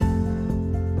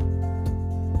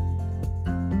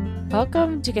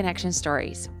Welcome to Connection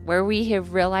Stories, where we hear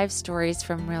real life stories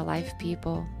from real life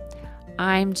people.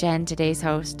 I'm Jen, today's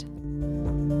host.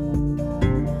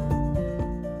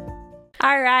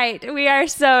 All right, we are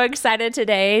so excited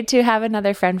today to have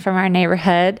another friend from our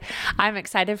neighborhood. I'm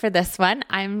excited for this one.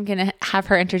 I'm going to have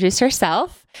her introduce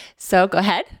herself. So go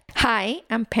ahead. Hi,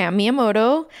 I'm Pam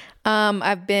Miyamoto.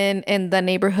 I've been in the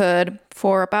neighborhood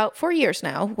for about 4 years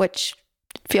now, which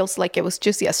feels like it was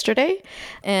just yesterday.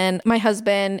 And my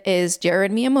husband is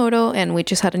Jared Miyamoto, and we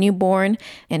just had a newborn,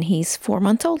 and he's 4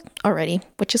 months old already,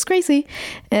 which is crazy.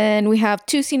 And we have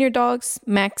two senior dogs,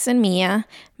 Max and Mia.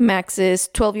 Max is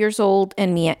 12 years old,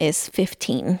 and Mia is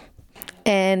 15.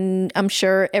 And I'm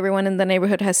sure everyone in the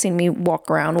neighborhood has seen me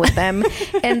walk around with them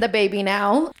and the baby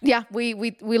now. Yeah,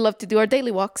 we love to do our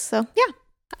daily walks. So yeah.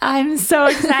 I'm so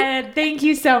excited. Thank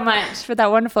you so much for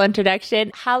that wonderful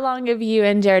introduction. How long have you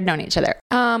and Jared known each other?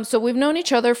 So we've known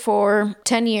each other for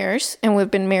 10 years and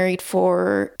we've been married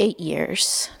for 8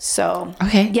 years. So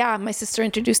yeah, my sister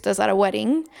introduced us at a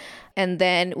wedding. And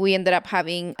then we ended up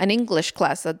having an English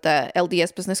class at the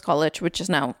LDS Business College, which is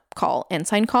now called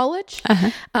Ensign College.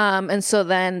 And so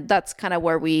then that's kind of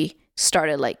where we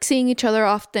started like seeing each other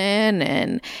often,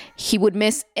 and he would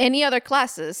miss any other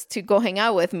classes to go hang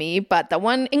out with me, but the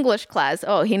one English class,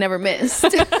 he never missed.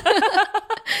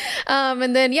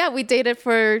 And then we dated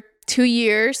for 2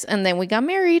 years, and then we got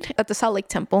married at the Salt Lake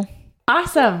Temple.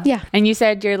 Awesome. Yeah. And you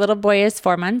said your little boy is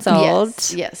 4 months old.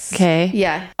 Yes. Okay.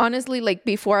 Yeah. Honestly, like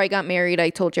before I got married, I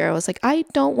told Jared, I was like, I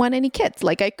don't want any kids.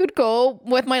 Like I could go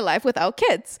with my life without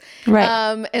kids.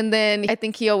 Right. And then I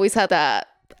think he always had that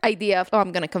idea of,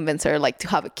 I'm going to convince her like to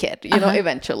have a kid, you know,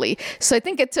 eventually. So I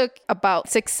think it took about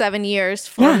 6-7 years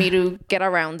for me to get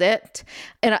around it.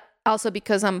 And also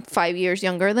because I'm 5 years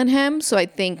younger than him. So I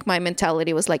think my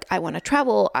mentality was like, I want to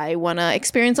travel. I want to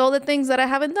experience all the things that I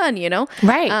haven't done, you know?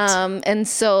 Right. And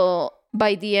so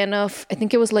by the end of, I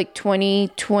think it was like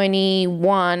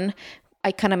 2021,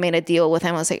 I kind of made a deal with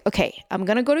him. I was like, okay, I'm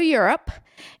going to go to Europe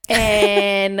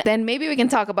and then maybe we can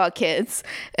talk about kids.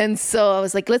 And so I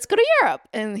was like, let's go to Europe.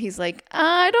 And he's like,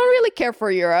 I don't really care for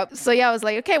Europe. So yeah, I was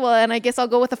like, okay, well, then I guess I'll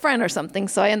go with a friend or something.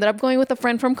 So I ended up going with a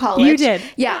friend from college. You did?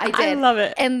 Yeah, I did. I love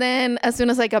it. And then as soon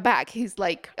as I got back, he's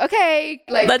like, okay,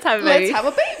 like, let's have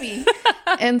a baby.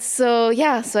 And so,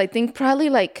 yeah, so I think probably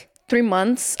like 3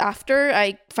 months after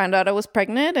I found out I was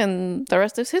pregnant, and the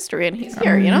rest is history, and he's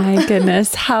here, you know? My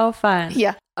goodness, how fun.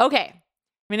 Yeah. Okay.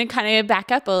 I'm going to kind of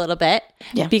back up a little bit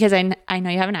because I know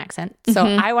you have an accent. So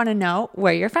I want to know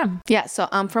where you're from. Yeah. So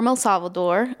I'm from El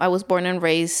Salvador. I was born and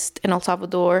raised in El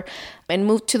Salvador and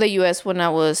moved to the U.S. when I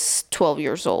was 12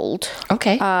 years old.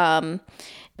 Okay.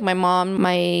 My mom,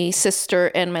 my sister,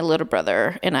 and my little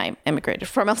brother and I immigrated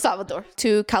from El Salvador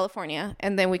to California.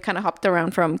 And then we kind of hopped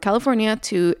around from California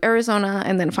to Arizona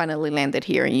and then finally landed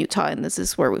here in Utah. And this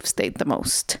is where we've stayed the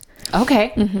most.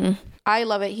 Okay. I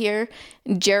love it here.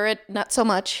 Jared, not so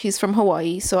much. He's from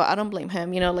Hawaii, so I don't blame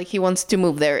him. You know, like he wants to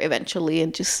move there eventually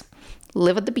and just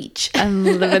live at the beach. And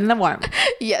live in the warmth.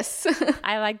 Yes.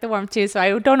 I like the warmth too, so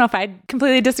I don't know if I'd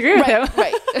completely disagree with him.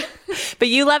 Right. But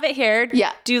you love it here.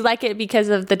 Yeah. Do you like it because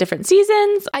of the different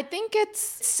seasons? I think it's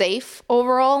safe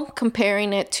overall,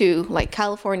 comparing it to like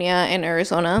California and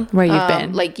Arizona. Where you've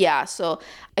been. So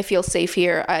I feel safe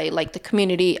here. I like the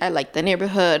community. I like the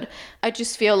neighborhood. I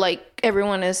just feel like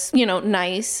everyone is, you know,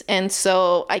 nice. And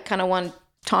so I kind of want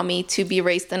Tommy to be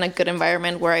raised in a good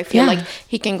environment where I feel like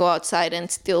he can go outside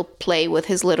and still play with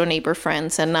his little neighbor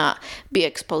friends and not be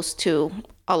exposed to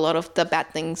a lot of the bad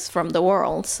things from the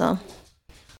world. So.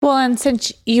 Well, and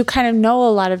since you kind of know a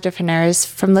lot of different areas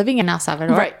from living in El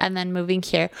Salvador and then moving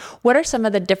here, what are some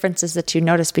of the differences that you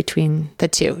notice between the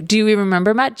two? Do you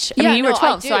remember much? I mean, you were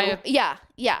 12, so Yeah.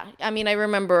 I mean, I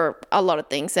remember a lot of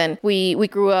things, and we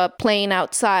grew up playing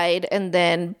outside, and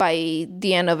then by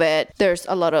the end of it, there's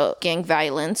a lot of gang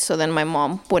violence. So then my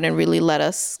mom wouldn't really let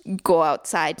us go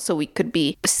outside so we could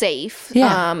be safe.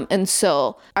 Yeah. And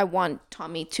so I want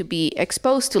Tommy to be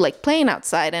exposed to like playing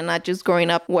outside and not just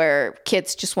growing up where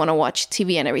kids just want to watch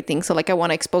TV and everything. So like I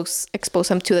want to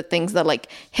expose him to the things that like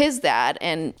his dad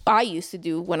and I used to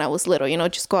do when I was little, you know,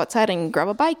 just go outside and grab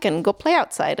a bike and go play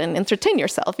outside and entertain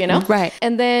yourself, you know? Right.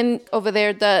 And then over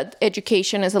there, the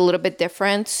education is a little bit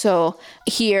different. So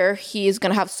here he is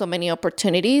going to have so many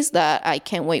opportunities that I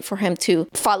can't wait for him to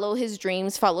follow his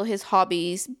dreams, follow his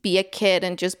hobbies, be a kid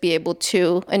and just be able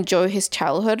to enjoy his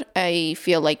childhood. I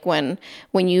feel like when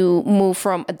you move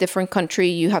from a different country,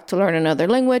 you have to learn another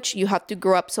language. You have to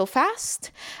grow up so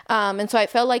fast. And so I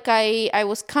felt like I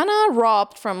was kind of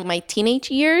robbed from my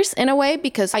teenage years in a way,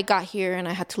 because I got here and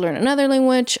I had to learn another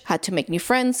language, had to make new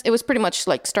friends. It was pretty much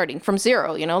like starting from zero.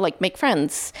 zero, like make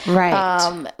friends,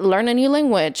 right? Learn a new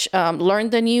language, learn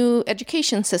the new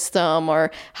education system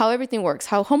or how everything works,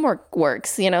 how homework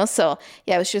works, So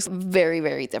yeah, it was just very,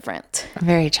 very different.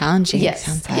 Very challenging. Yes.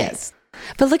 Sounds like. Yes.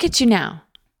 But look at you now.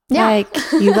 Yeah. Like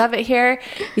you love it here.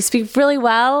 You speak really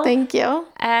well. Thank you.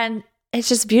 And it's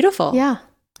just beautiful. Yeah.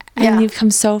 And you've come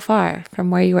so far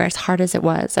from where you were, as hard as it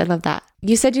was. I love that.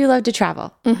 You said you love to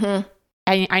travel. Mm-hmm.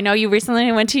 I know you recently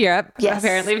went to Europe,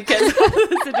 apparently, because of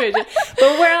the situation.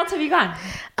 But where else have you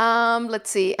gone? Let's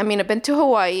see. I mean, I've been to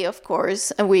Hawaii, of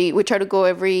course, and we try to go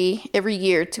every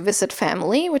year to visit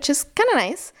family, which is kind of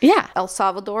nice. Yeah. El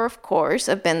Salvador, of course,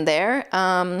 I've been there.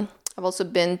 I've also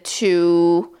been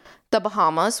to the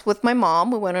Bahamas with my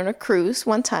mom. We went on a cruise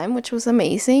one time, which was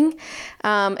amazing.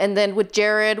 And then with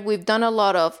Jared, we've done a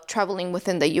lot of traveling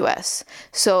within the U.S.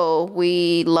 So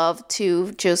we love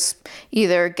to just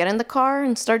either get in the car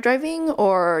and start driving,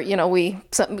 or,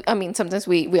 sometimes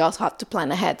we also have to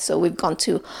plan ahead. So we've gone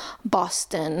to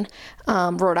Boston,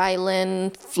 Rhode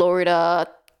Island, Florida,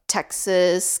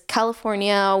 Texas,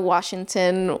 California,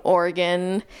 Washington,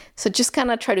 Oregon. So just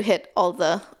kind of try to hit all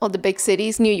the big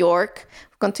cities. New York.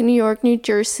 We've gone to New York, New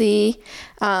Jersey.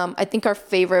 I think our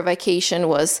favorite vacation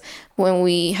was when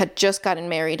we had just gotten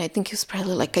married. I think it was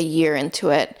probably like a year into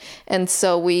it. And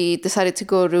so we decided to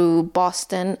go to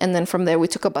Boston. And then from there, we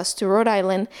took a bus to Rhode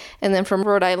Island. And then from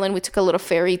Rhode Island, we took a little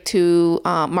ferry to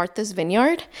Martha's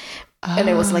Vineyard. And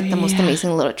it was like the most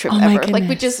amazing little trip ever. Like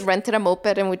we just rented a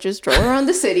moped and we just drove around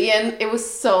the city, and it was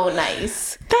so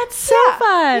nice. That's so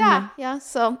fun. Yeah.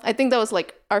 So I think that was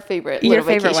like our favorite Your little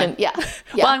favorite vacation. One. Yeah.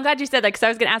 Well, I'm glad you said that, because I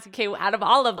was going to ask, okay, out of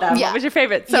all of them, what was your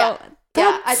favorite? So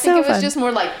I think it was just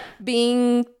more like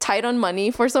being tight on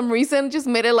money for some reason just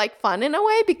made it like fun in a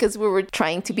way, because we were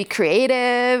trying to be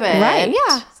creative and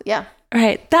yeah.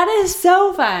 Right. That is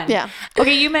so fun. Yeah.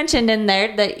 Okay, you mentioned in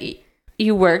there that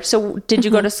you worked. So did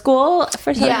you go to school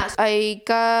for something? Yeah, I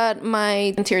got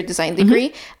my interior design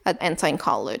degree at Ensign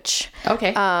College.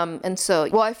 Okay. And so,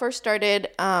 I first started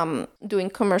doing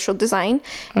commercial design,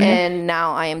 and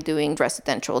now I am doing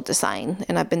residential design,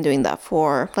 and I've been doing that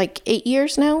for like 8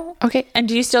 years now. Okay. And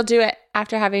do you still do it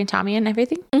after having Tommy and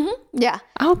everything? Mm-hmm. Yeah.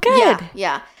 Oh, good.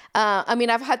 Yeah. I mean,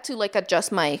 I've had to like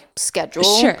adjust my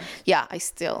schedule. Sure. Yeah,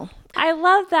 I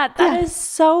love that. That is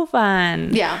so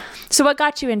fun. Yeah. So what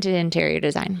got you into interior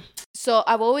design? So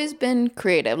I've always been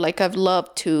creative. Like I've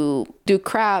loved to do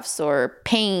crafts or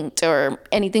paint or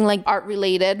anything like art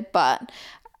related, but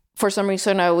for some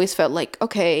reason, I always felt like,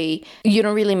 okay, you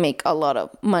don't really make a lot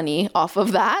of money off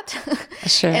of that.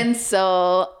 Sure. And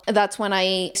so that's when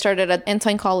I started at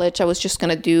Ensign College. I was just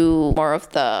going to do more of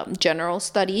the general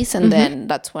studies. And then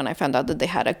that's when I found out that they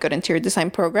had a good interior design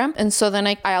program. And so then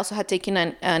I also had taken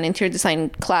an interior design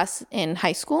class in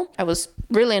high school. I was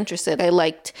really interested. I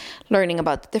liked learning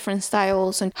about the different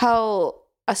styles and how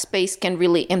a space can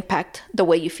really impact the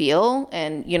way you feel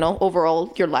and,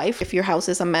 overall your life. If your house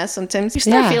is a mess, sometimes you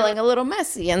start feeling a little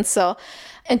messy. And so,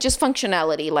 and just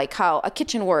functionality, like how a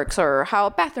kitchen works or how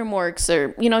a bathroom works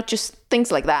or, just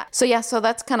things like that. So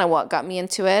that's kind of what got me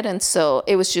into it. And so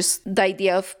it was just the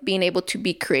idea of being able to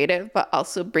be creative, but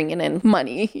also bringing in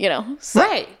money, So.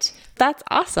 Right. That's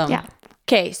awesome. Yeah.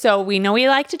 Okay. So we know you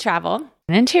like to travel,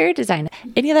 and interior design.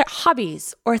 Any other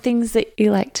hobbies or things that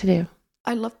you like to do?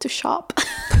 I love to shop.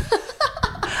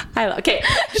 Okay.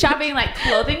 Shopping like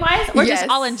clothing wise or just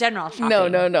all in general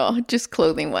shopping? No. Just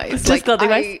clothing wise. Just clothing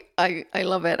wise? I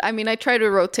love it. I mean, I try to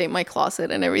rotate my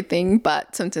closet and everything,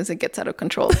 but sometimes it gets out of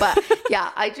control. But yeah,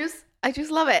 I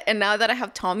just love it. And now that I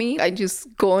have Tommy, I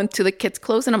just go into the kids'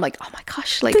 clothes and I'm like, oh my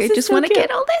gosh, like I just want to get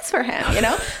all this for him,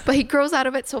 But he grows out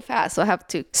of it so fast. So I have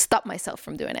to stop myself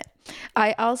from doing it.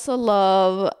 I also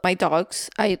love my dogs.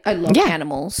 I love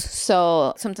animals.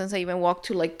 So sometimes I even walk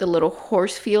to like the little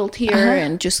horse field here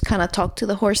and just kind of talk to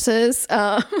the horses. So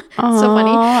funny.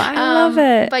 I love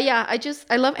it. But yeah,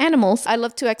 I love animals. I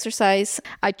love to exercise.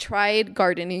 I tried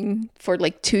gardening for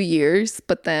like 2 years,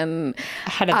 but then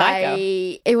how did that go?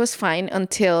 It was fine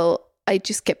until I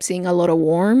just kept seeing a lot of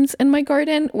worms in my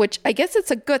garden, which I guess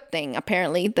it's a good thing,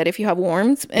 apparently, that if you have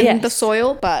worms in the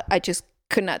soil, but I just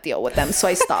could not deal with them. So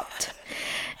I stopped.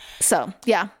 So,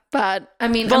 yeah. But I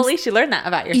mean, well, at least you learned that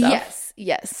about yourself.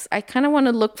 Yes. I kind of want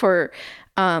to look for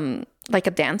like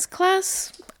a dance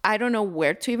class. I don't know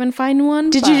where to even find one.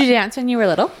 Did you do dance when you were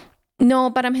little? No,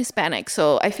 but I'm Hispanic.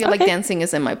 So I feel like dancing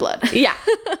is in my blood. Yeah.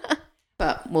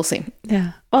 But we'll see.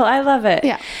 Yeah. Well, I love it.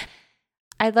 Yeah.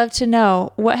 I'd love to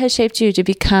know what has shaped you to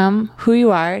become who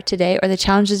you are today, or the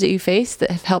challenges that you face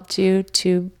that have helped you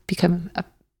to become an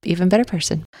even better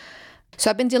person. So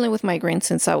I've been dealing with migraines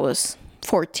since I was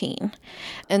 14.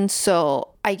 And so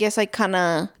I guess I kind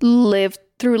of lived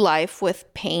through life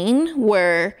with pain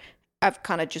where I've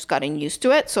kind of just gotten used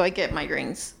to it. So I get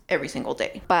migraines every single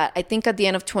day. But I think at the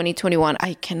end of 2021,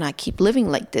 I cannot keep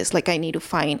living like this. Like I need to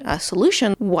find a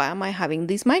solution. Why am I having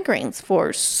these migraines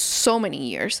for so many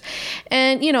years?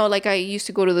 And, you know, like I used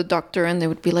to go to the doctor and they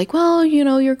would be like, well, you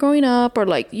know, you're growing up, or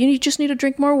like, you just need to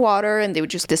drink more water. And they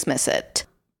would just dismiss it.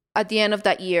 At the end of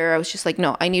that year, I was just like,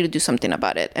 no, I need to do something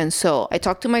about it. And so I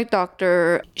talked to my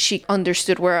doctor. She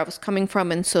understood where I was coming from.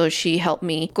 And so she helped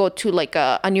me go to like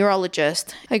a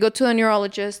neurologist. I go to a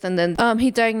neurologist and then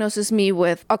he diagnoses me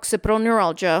with occipital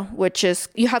neuralgia, which is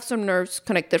you have some nerves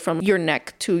connected from your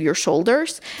neck to your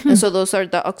shoulders. And so those are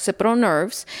the occipital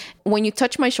nerves. When you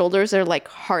touch my shoulders, they're like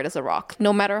hard as a rock.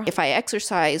 No matter if I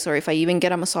exercise or if I even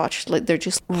get a massage, like they're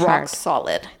just rock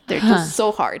solid. They're just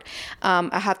so hard.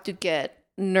 I have to get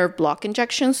nerve block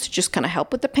injections to just kind of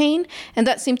help with the pain, and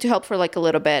that seemed to help for like a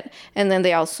little bit. And then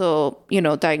they also, you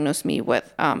know, diagnosed me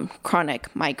with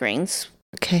chronic migraines.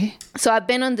 Okay. So I've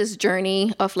been on this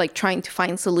journey of like trying to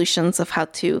find solutions of how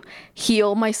to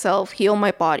heal myself, heal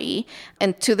my body,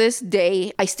 and to this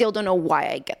day I still don't know why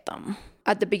I get them.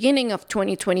 At the beginning of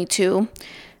 2022,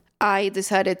 I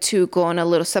decided to go on a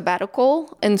little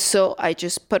sabbatical, and so I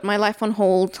just put my life on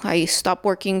hold. I stopped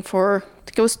working for, I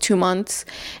think it was 2 months,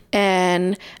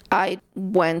 and I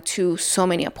went to so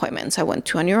many appointments. I went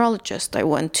to a neurologist. I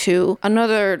went to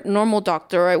another normal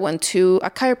doctor. I went to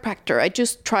a chiropractor. I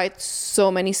just tried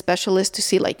so many specialists to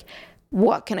see like,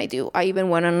 what can I do? I even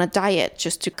went on a diet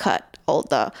just to cut all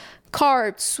the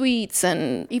carbs, sweets,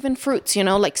 and even fruits, you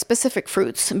know, like specific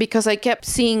fruits, because I kept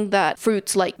seeing that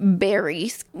fruits like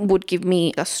berries would give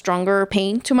me a stronger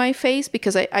pain to my face,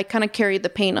 because I kind of carried the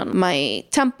pain on my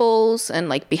temples and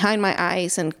like behind my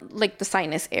eyes and like the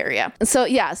sinus area. And so,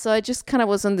 yeah, so I just kind of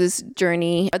was on this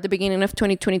journey at the beginning of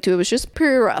 2022. It was just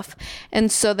pretty rough.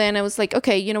 And so then I was like,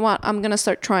 okay, you know what? I'm going to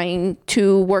start trying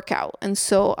to work out. And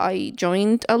so I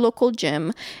joined a local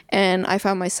gym and I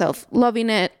found myself loving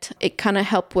it. It kind of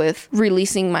helped with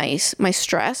releasing my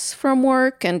stress from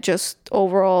work and just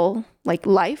overall like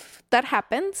life that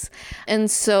happens. And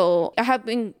so I have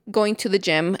been going to the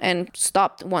gym and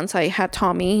stopped once I had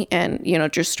Tommy, and, you know,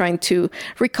 just trying to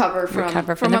recover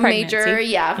from a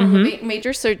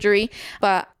major surgery.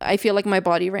 But I feel like my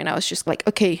body right now is just like,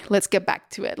 okay, let's get back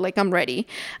to it. Like I'm ready.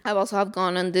 I've also have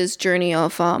gone on this journey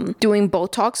of doing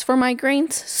Botox for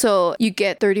migraines. So you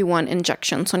get 31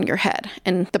 injections on your head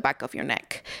and the back of your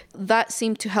neck. That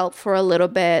seemed to help for a little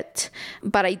bit,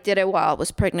 but I did it while I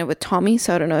was pregnant with Tommy.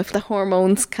 So I don't know if the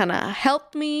hormones kind of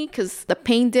helped me, because the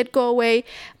pain did go away.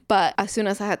 But as soon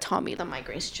as I had Tommy, the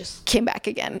migraines just came back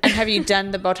again. And have you done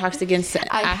the Botox again after?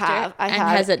 I have. And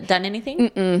has it done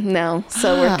anything? No.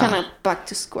 So we're kind of back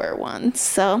to square one.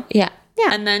 So yeah.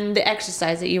 And then the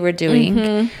exercise that you were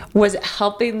doing, was it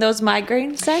helping those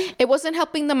migraines then? It wasn't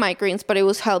helping the migraines, but it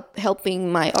was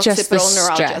helping my occipital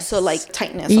neuralgia. So like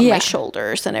tightness on my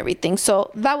shoulders and everything.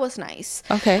 So that was nice.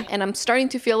 Okay. And I'm starting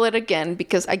to feel it again,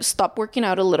 because I stopped working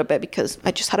out a little bit because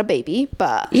I just had a baby.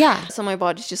 But so my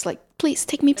body's just like, please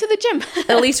take me to the gym.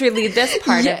 At least relieve this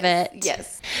part of it.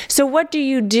 Yes. So what do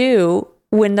you do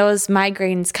when those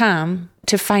migraines come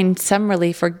to find some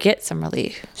relief or get some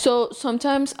relief? So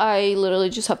sometimes I literally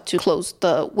just have to close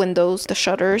the windows, the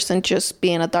shutters, and just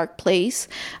be in a dark place,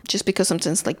 just because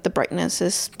sometimes like the brightness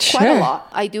is quite a lot.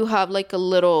 I do have like a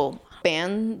little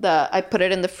band that I put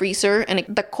it in the freezer, and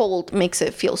the cold makes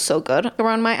it feel so good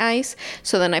around my eyes.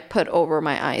 So then I put over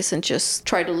my eyes and just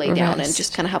try to lay down and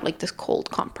just kind of have like this cold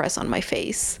compress on my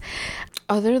face.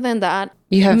 Other than that,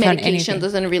 medication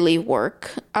doesn't really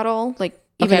work at all. Like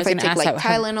even if I take like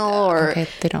Tylenol or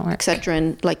they don't work.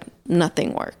 Excedrin, like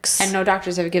nothing works. And no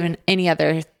doctors have given any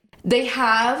other. They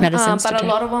have, but a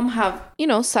lot of them have, you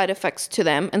know, side effects to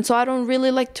them. And so I don't really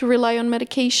like to rely on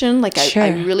medication. Like I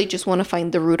really just want to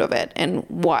find the root of it and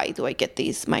why do I get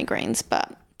these migraines,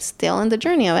 but still in the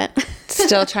journey of it.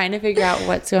 Still trying to figure out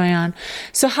what's going on.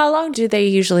 So how long do they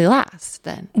usually last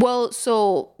then? Well,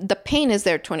 so the pain is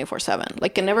there 24/7.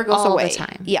 Like it never goes away. All the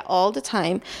time. Yeah, all the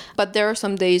time. But there are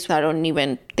some days I don't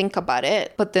even think about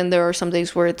it. But then there are some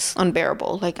days where it's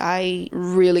unbearable. Like I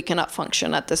really cannot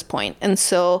function at this point. And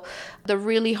so the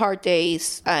really hard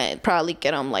days, I probably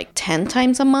get them like 10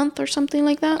 times a month or something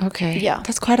like that. Okay. Yeah.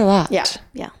 That's quite a lot. Yeah.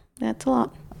 That's a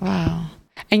lot. Wow.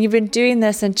 And you've been doing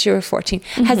this since you were 14.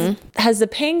 Has the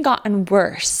pain gotten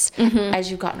worse as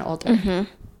you've gotten older?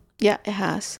 Yeah, it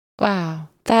has. Wow.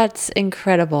 That's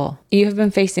incredible. You have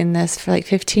been facing this for like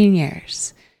 15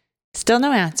 years. Still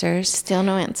no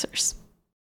answers.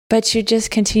 But you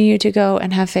just continue to go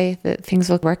and have faith that things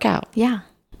will work out. Yeah.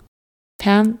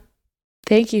 Pam,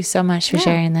 thank you so much for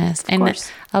sharing this and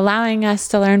allowing us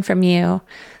to learn from you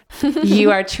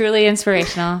You are truly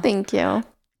inspirational. Thank you.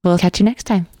 We'll catch you next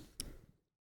time.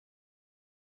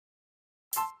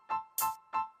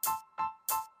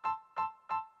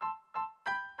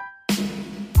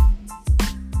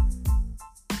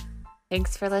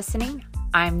 Thanks for listening.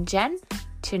 I'm Jen.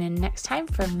 Tune in next time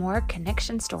for more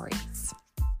connection stories.